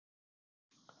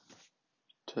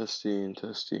Testing,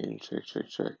 testing, check, check,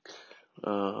 check.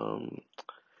 Um,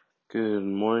 Good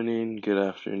morning, good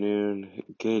afternoon,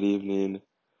 good evening,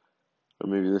 or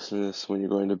maybe listen to this when you're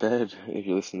going to bed. If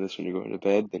you listen to this when you're going to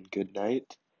bed, then good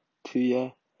night to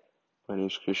ya. My name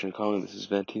is Christian Collin. This is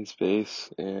Venting Space,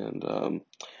 and I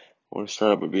want to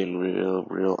start out by being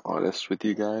real honest with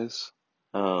you guys.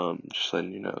 Just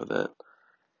letting you know that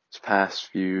this past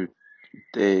few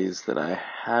days that I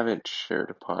haven't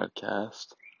shared a podcast,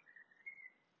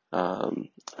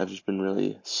 I've just been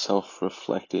really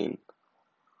self-reflecting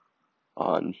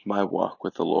on my walk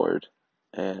with the Lord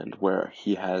and where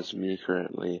He has me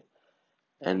currently,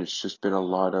 and it's just been a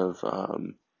lot of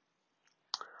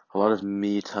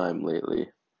me time lately,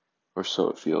 or so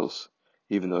it feels.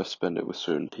 Even though I spend it with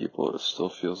certain people, it still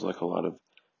feels like a lot of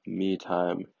me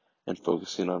time and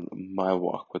focusing on my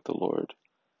walk with the Lord.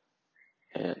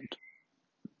 And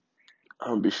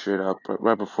I'm gonna be straight up,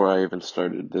 right before I even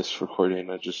started this recording,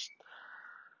 I just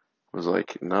was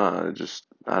like, nah,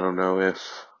 I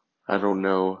don't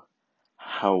know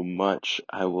how much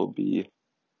I will be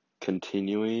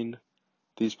continuing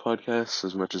these podcasts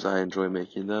as much as I enjoy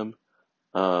making them.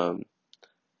 Um,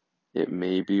 it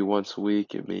may be once a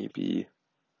week, it may be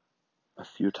a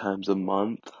few times a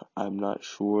month, I'm not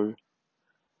sure.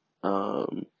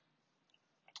 Um,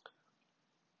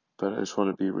 but I just want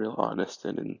to be real honest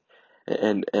and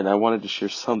I wanted to share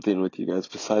something with you guys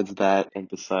besides that and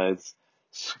besides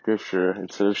scripture.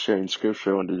 Instead of sharing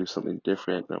scripture, I wanted to do something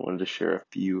different. I wanted to share a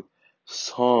few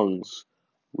songs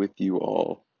with you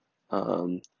all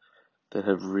that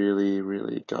have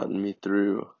really gotten me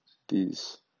through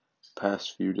these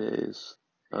past few days.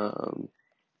 Um,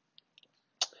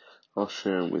 I'll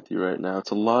share them with you right now.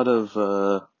 It's a lot of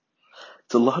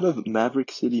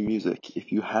Maverick City music.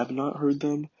 If you have not heard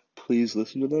them, please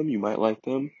listen to them. You might like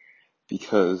them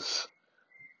because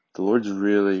the Lord's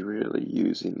really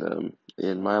using them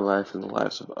in my life and the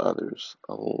lives of others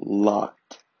a lot,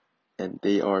 and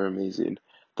they are amazing.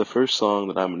 The first song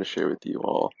that I'm going to share with you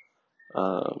all,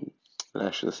 that I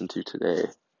actually listened to today,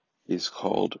 is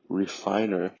called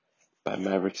Refiner by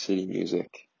Maverick City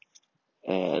Music,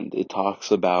 and it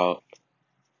talks about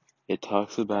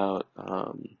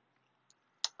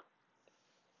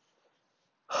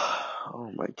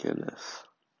oh my goodness,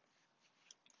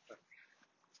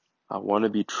 I want to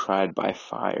be tried by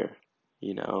fire,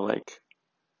 like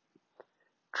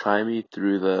try me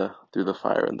through the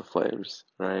fire and the flames,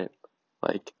 right?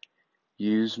 Like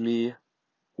use me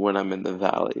when I'm in the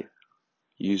valley,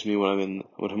 use me when I'm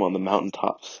on the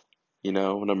mountaintops, when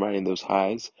I'm riding those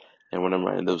highs and when I'm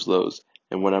riding those lows,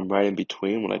 and when I'm right in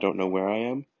between, when I don't know where I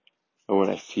am, or when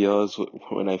I feel as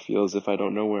if I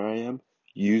don't know where I am.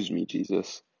 Use me,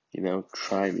 Jesus.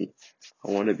 Try me.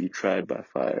 I want to be tried by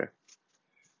fire.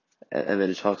 And then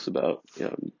it talks about,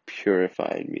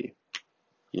 purifying me,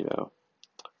 you know,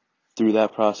 through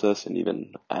that process and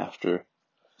even after,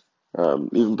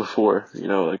 even before,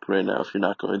 like right now, if you're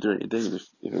not going through anything, if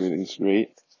everything's great,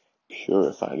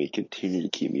 purify me, continue to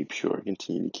keep me pure,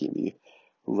 continue to keep me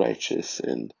righteous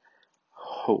and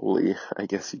holy, I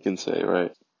guess you can say,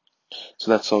 right?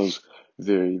 So that song's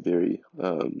very,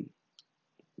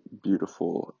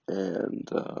 beautiful,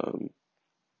 and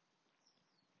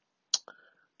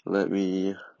let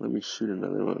me shoot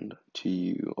another one to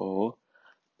you all.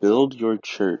 Build Your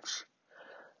Church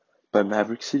by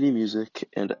Maverick City Music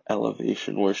and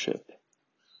Elevation Worship.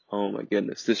 Oh my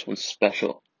goodness, this one's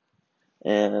special.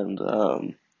 And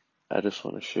I just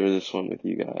want to share this one with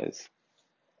you guys.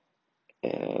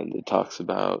 And it talks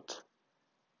about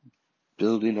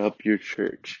building up your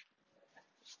church.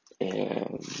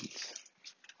 And,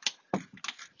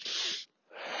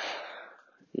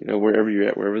 wherever you're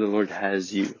at, wherever the Lord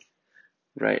has you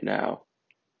right now,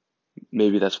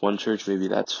 maybe that's one church, maybe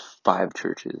that's 5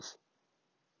 churches.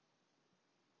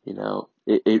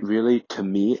 It really, to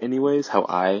me anyways,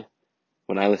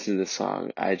 when I listen to this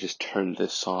song, I just turn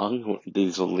this song,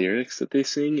 these lyrics that they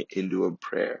sing, into a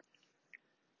prayer.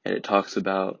 And it talks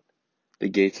about the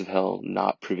gates of hell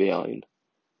not prevailing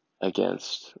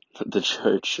against the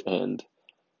church and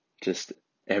just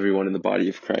everyone in the body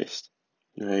of Christ,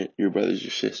 right? Your brothers,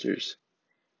 your sisters.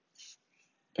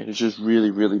 And it's just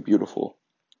really beautiful.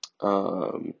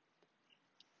 The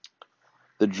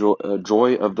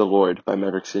Joy of the Lord by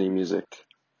Maverick City Music.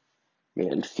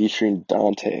 Man, featuring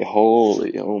Dante.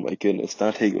 Oh my goodness.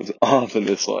 Dante goes off in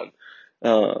this one.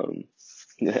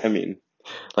 I mean,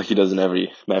 like he does in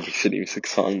every Maverick City Music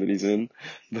song that he's in.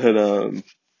 But,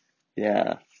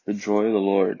 yeah, the joy of the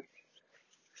Lord.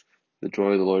 The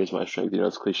joy of the Lord is my strength.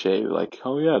 It's cliche. Like,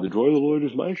 oh yeah, the joy of the Lord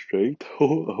is my strength.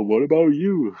 What about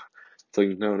you? It's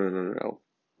like, no.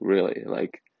 Really,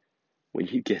 like, when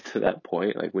you get to that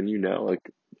point, like when you know,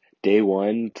 like day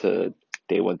one to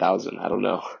day 1000, I don't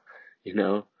know, you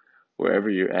know, wherever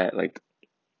you're at, like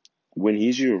when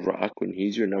he's your rock, when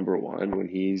he's your number one, when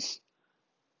he's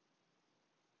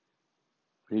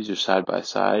your side by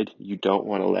side, you don't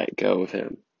want to let go of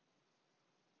him.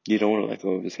 You don't want to let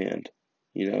go of his hand.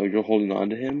 You know, you're holding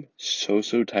on to him so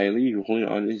tightly. You're holding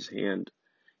on to his hand,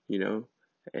 you know,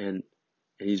 and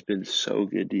he's been so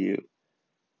good to you.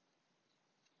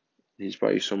 He's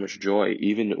brought you so much joy,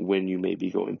 even when you may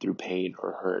be going through pain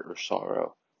or hurt or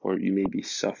sorrow, or you may be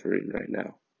suffering right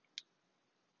now.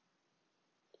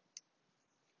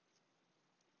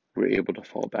 We're able to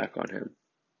fall back on him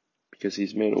because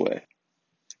he's made a way.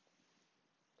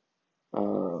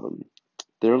 Um,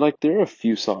 there are a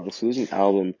few songs. So there's an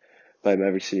album by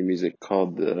Maverick City Music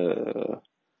called the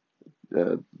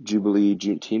Jubilee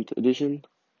Juneteenth edition.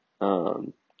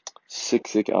 Um,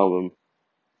 sick album.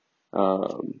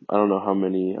 I don't know how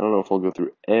many. I don't know if I'll go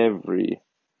through every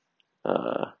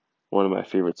uh one of my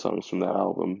favorite songs from that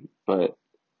album, but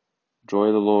Joy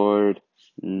of the Lord,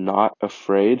 Not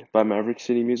Afraid by Maverick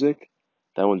City Music.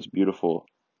 That one's beautiful.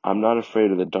 I'm not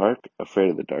afraid of the dark, afraid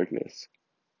of the darkness.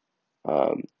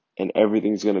 Um, and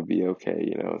everything's gonna be okay.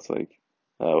 You know, it's like,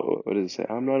 what does it say?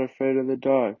 I'm not afraid of the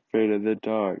dark, afraid of the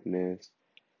darkness.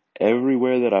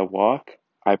 Everywhere that I walk,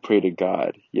 I pray to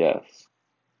God. Yes,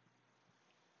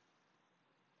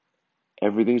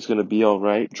 everything's gonna be all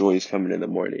right. Joy is coming in the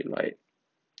morning light.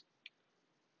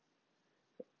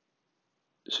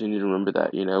 So you need to remember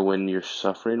that. You know, when you're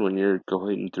suffering, when you're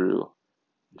going through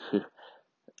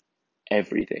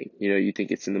everything, you know, you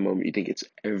think it's in the moment. You think it's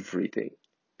everything,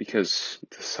 because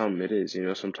to some it is. You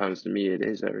know, sometimes to me it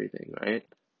is everything. Right?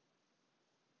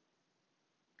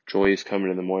 Joy is coming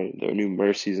in the morning. There are new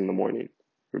mercies in the morning.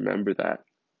 Remember that.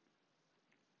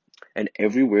 And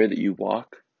everywhere that you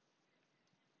walk,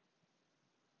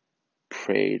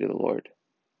 pray to the Lord.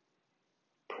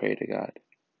 Pray to God.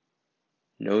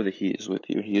 Know that He is with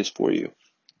you. He is for you.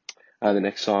 The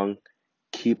next song,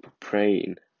 Keep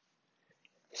Praying.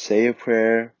 Say a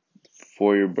prayer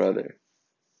for your brother.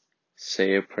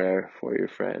 Say a prayer for your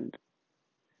friend.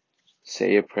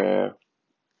 Say a prayer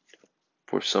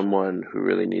for someone who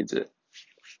really needs it.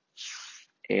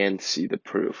 And see the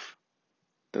proof.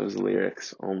 Those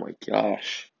lyrics, oh my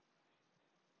gosh.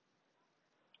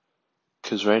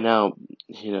 Because right now,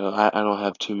 you know, I don't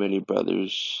have too many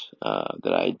brothers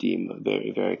that I deem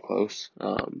very close.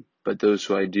 But those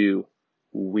who I do,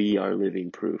 we are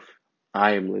living proof.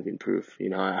 I am living proof.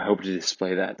 You know, I hope to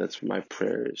display that. That's my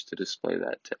prayer, is to display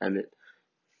that, to emit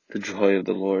the joy of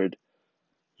the Lord,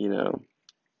 you know,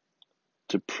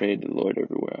 to pray to the Lord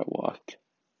everywhere I walk.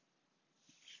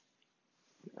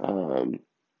 Um,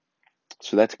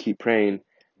 so that's keep praying.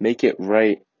 Make it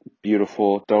right,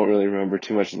 beautiful. Don't really remember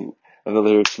too much of the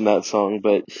lyrics from that song,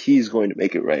 but He's going to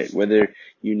make it right. Whether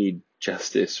you need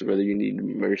justice, or whether you need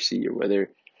mercy, or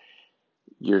whether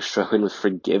you're struggling with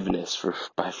forgiveness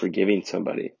by forgiving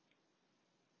somebody,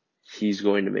 He's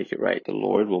going to make it right. The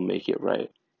Lord will make it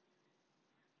right.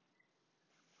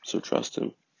 So trust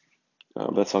Him.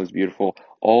 That song's beautiful.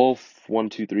 All one,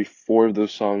 two, three, four of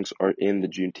those songs are in the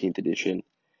Juneteenth edition.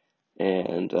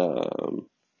 And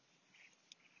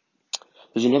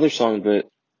there's another song, but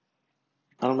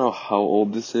I don't know how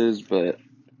old this is, but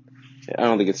I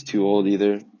don't think it's too old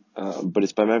either. But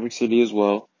it's by Maverick City as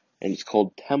well, and it's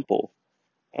called Temple.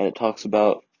 And it talks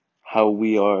about how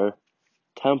we are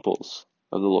temples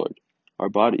of the Lord, our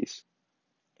bodies.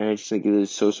 And I just think it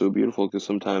is so beautiful, because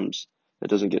sometimes that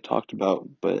doesn't get talked about,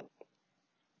 but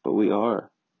we are.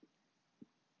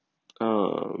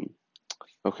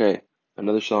 Okay,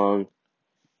 another song,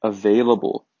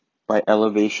 Available by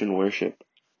Elevation Worship.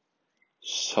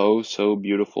 So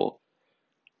beautiful.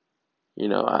 You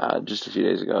know, just a few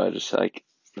days ago, I just like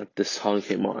this song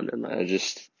came on, and I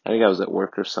think I was at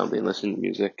work or something listening to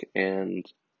music, and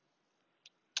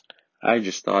I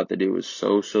just thought that it was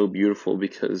so beautiful,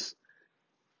 because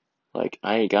like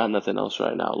I ain't got nothing else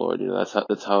right now, Lord. You know,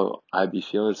 that's how I be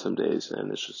feeling some days,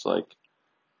 and it's just like,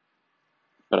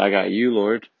 but I got you,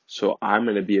 Lord, so I'm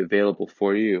gonna be available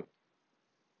for you.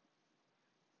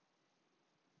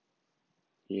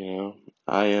 You know,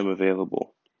 I am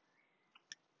available.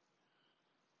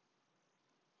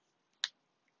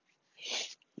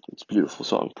 It's a beautiful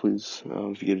song. Please,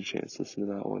 if you get a chance, listen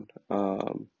to that one.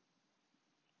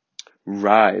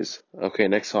 Rise. Okay,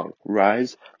 next song,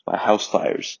 Rise by House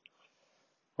Fires.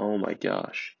 Oh my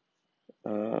gosh.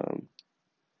 Um,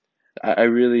 I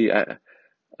really,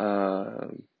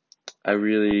 um, I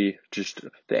really just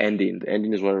the ending. The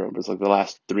ending is what I remember. It's like the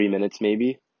last 3 minutes,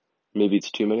 maybe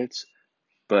it's 2 minutes,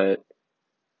 but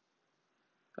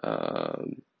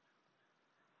Um,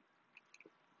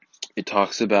 it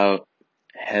talks about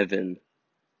heaven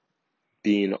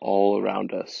being all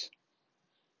around us.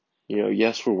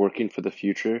 Yes, we're working for the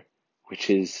future, which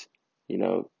is, you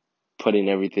know, putting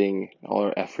everything, all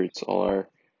our efforts, all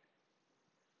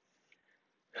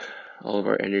of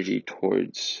our energy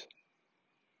towards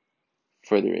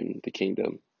furthering the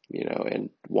kingdom, and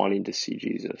wanting to see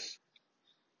Jesus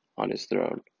on his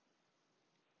throne,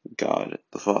 God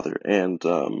the Father. And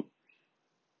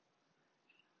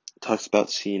talks about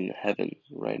seeing heaven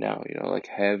right now, like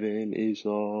heaven is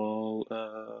all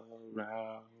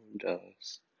around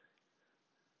us.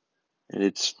 And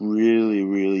it's really,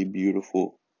 really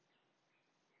beautiful.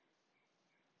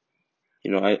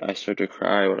 I start to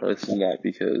cry when I listen to that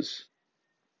because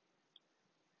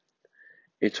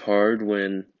it's hard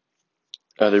when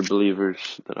other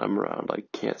believers that I'm around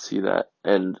like can't see that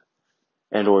and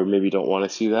or maybe don't want to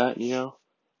see that,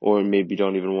 or maybe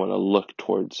don't even want to look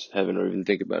towards heaven or even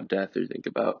think about death or think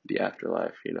about the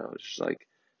afterlife, it's just like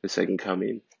the second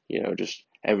coming, just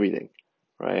everything,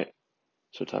 right?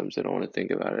 Sometimes they don't want to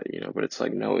think about it, but it's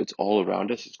like, no, it's all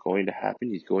around us. It's going to happen.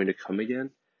 He's going to come again.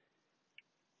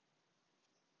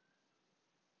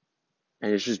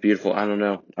 And it's just beautiful. I don't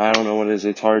know. I don't know what it is.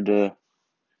 It's hard to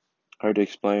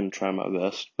explain. I'm trying my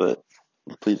best, but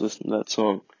please listen to that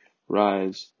song,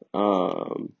 Rise.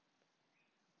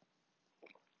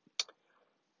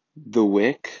 The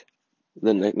Wick,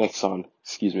 the next song,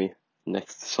 excuse me,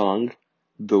 next song,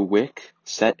 The Wick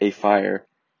Set a Fire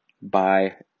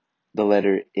by the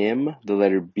letter M, the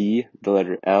letter B, the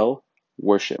letter L,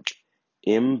 Worship.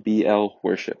 MBL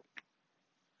Worship.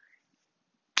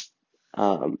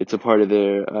 It's a part of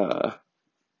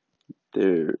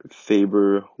their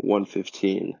Faber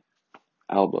 115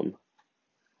 album,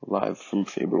 live from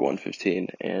Faber 115,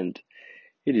 and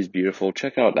it is beautiful.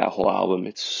 Check out that whole album.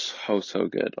 It's so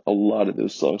good. A lot of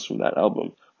those songs from that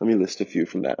album. Let me list a few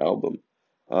from that album.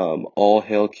 All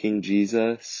Hail King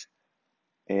Jesus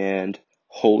and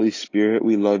Holy Spirit,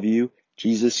 we love you.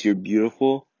 Jesus, you're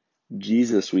beautiful.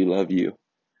 Jesus, we love you.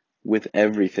 With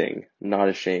everything, not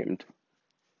ashamed.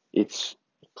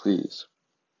 Please,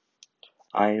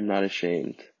 I am not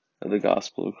ashamed of the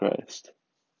gospel of Christ.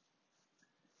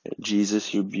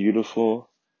 Jesus, you're beautiful.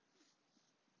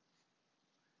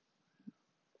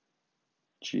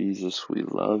 Jesus, we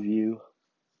love you.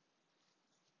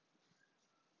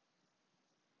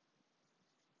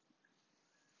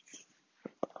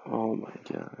 Oh my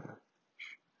God.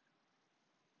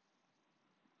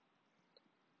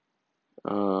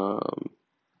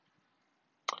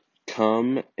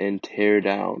 Come and tear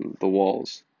down the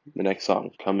walls. The next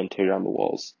song, Come and Tear Down the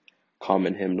Walls.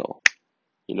 Common hymnal.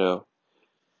 You know,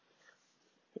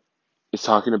 it's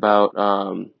talking about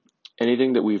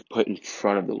anything that we've put in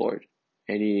front of the Lord.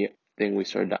 Anything we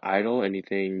started to idol,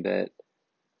 anything that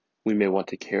we may want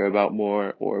to care about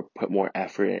more or put more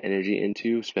effort and energy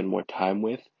into, spend more time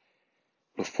with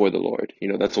before the Lord.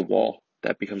 That's a wall.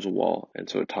 That becomes a wall. And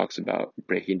so it talks about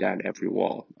breaking down every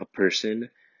wall. A person,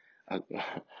 a,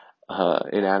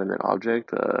 inanimate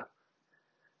object,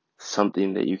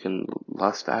 something that you can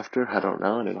lust after. I don't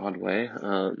know, in an odd way.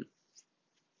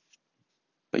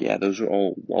 But yeah, those are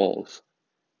all walls.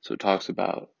 So it talks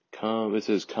about it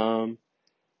says, come,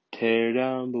 tear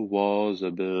down the walls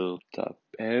are built up.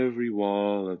 Every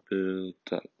wall are built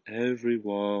up. Every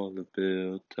wall are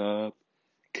built up.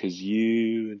 'Cause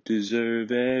you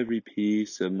deserve every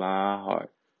piece of my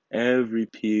heart. Every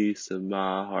piece of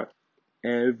my heart.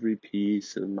 Every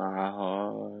piece of my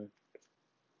heart.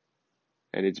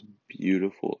 And it's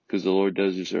beautiful because the Lord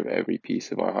does deserve every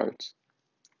piece of our hearts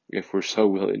if we're so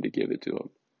willing to give it to him.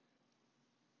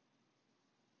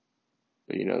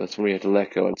 But that's when we have to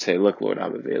let go and say, look, Lord,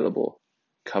 I'm available.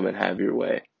 Come and have your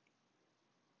way.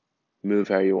 Move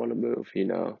how you want to move,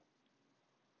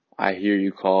 I hear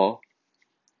you call.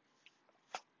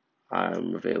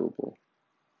 I'm available.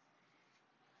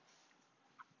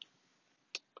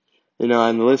 And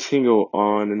the list can go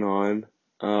on and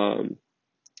on.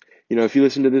 If you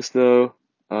listen to this though,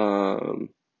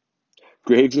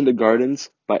 Graves in the Gardens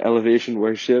by Elevation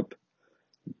Worship,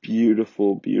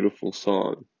 beautiful, beautiful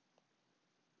song.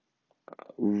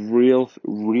 Real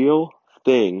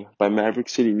Thing by Maverick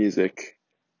City Music.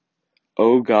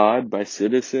 Oh God by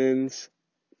Citizens.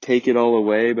 Take It All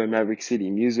Away by Maverick City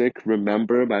Music.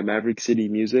 Remember by Maverick City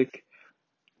Music.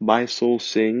 My Soul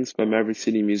Sings by Maverick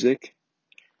City Music.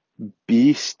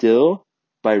 Be Still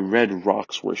by Red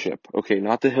Rocks Worship. Okay,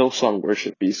 not the Hillsong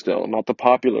Worship Be Still, not the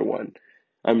popular one.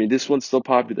 I mean, this one's still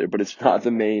popular, but it's not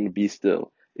the main Be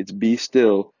Still. It's Be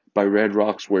Still by Red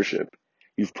Rocks Worship.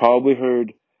 You've probably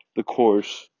heard the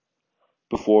chorus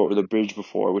before or the bridge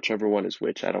before, whichever one is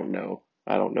which. I don't know.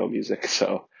 I don't know music,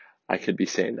 so I could be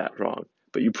saying that wrong.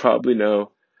 But you probably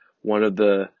know one of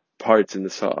the parts in the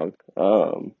song.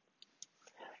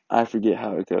 I forget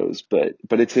how it goes, but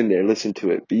it's in there. Listen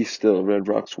to it. Be Still, Red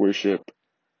Rocks Worship.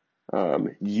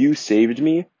 You Saved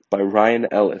Me by Ryan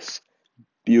Ellis.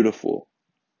 Beautiful,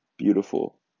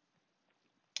 beautiful.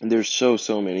 And there's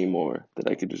so many more that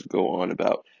I could just go on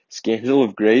about. Scandal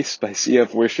of Grace by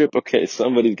CF Worship. Okay,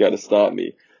 somebody's got to stop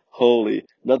me. Holy.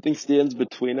 Nothing Stands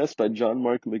Between Us by John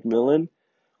Mark McMillan.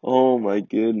 Oh my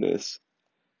goodness.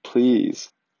 Please.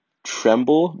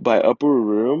 Tremble by Upper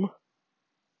Room.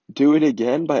 Do It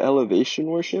Again by Elevation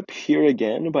Worship. Here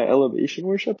Again by Elevation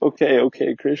Worship.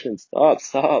 Okay, Christian,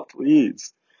 stop,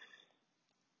 please.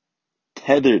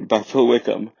 Tethered by Phil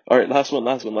Wickham. Alright, last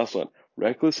one.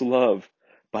 Reckless Love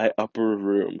by Upper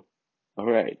Room.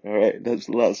 Alright, that's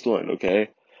the last one, okay?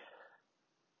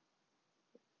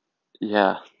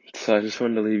 Yeah, so I just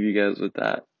wanted to leave you guys with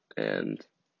that. And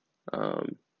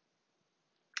um,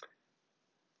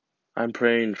 I'm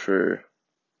praying for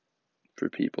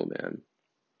people, man.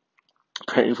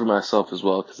 Praying for myself as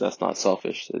well, because that's not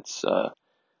selfish. It's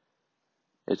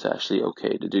actually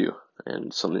okay to do,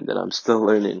 and something that I'm still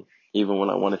learning. Even when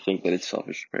I want to think that it's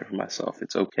selfish to pray for myself,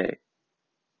 it's okay.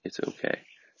 It's okay.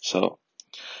 So,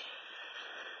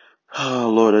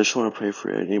 oh Lord, I just want to pray for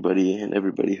anybody and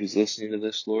everybody who's listening to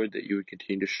this, Lord, that you would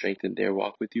continue to strengthen their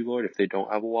walk with you, Lord. If they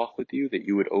don't have a walk with you, that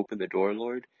you would open the door,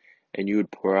 Lord, and you would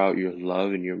pour out your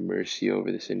love and your mercy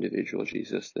over this individual,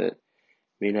 Jesus, that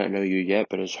may not know you yet,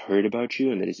 but has heard about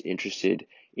you and that is interested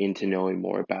into knowing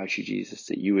more about you, Jesus,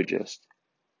 that you would just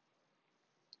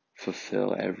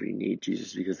fulfill every need,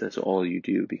 Jesus, because that's all you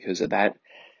do, because of that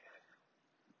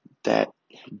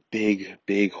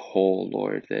big hole,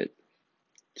 Lord, that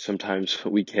sometimes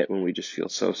we get when we just feel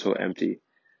so empty,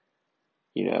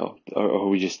 or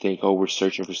we just think, oh, we're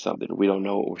searching for something. We don't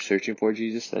know what we're searching for,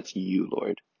 Jesus. That's you,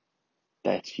 Lord.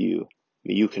 That's you.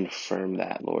 May you confirm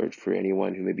that, Lord, for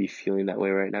anyone who may be feeling that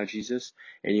way right now, Jesus.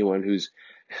 Anyone who's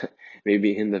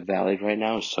maybe in the valley right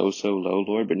now, so low,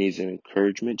 Lord, but needs an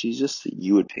encouragement, Jesus, that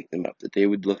you would pick them up, that they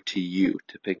would look to you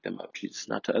to pick them up, Jesus.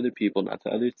 Not to other people, not to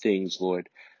other things, Lord,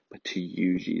 but to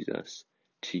you, Jesus.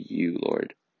 To you,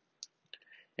 Lord.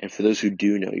 And for those who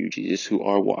do know you, Jesus, who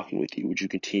are walking with you, would you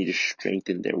continue to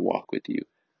strengthen their walk with you?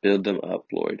 Build them up,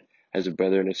 Lord, as a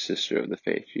brother and a sister of the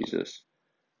faith, Jesus,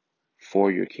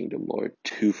 for your kingdom, Lord,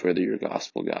 to further your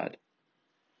gospel, God.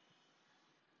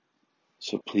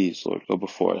 So please, Lord, go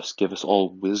before us. Give us all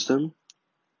wisdom.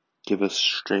 Give us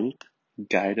strength.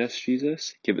 Guide us,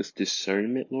 Jesus. Give us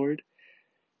discernment, Lord,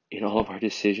 in all of our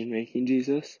decision making,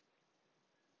 Jesus.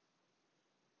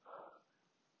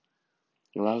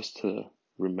 Allow us to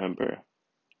remember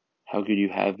how good you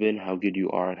have been, how good you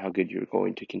are, and how good you're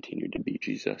going to continue to be,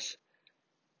 Jesus.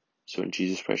 So in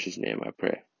Jesus' precious name I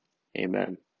pray.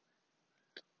 Amen.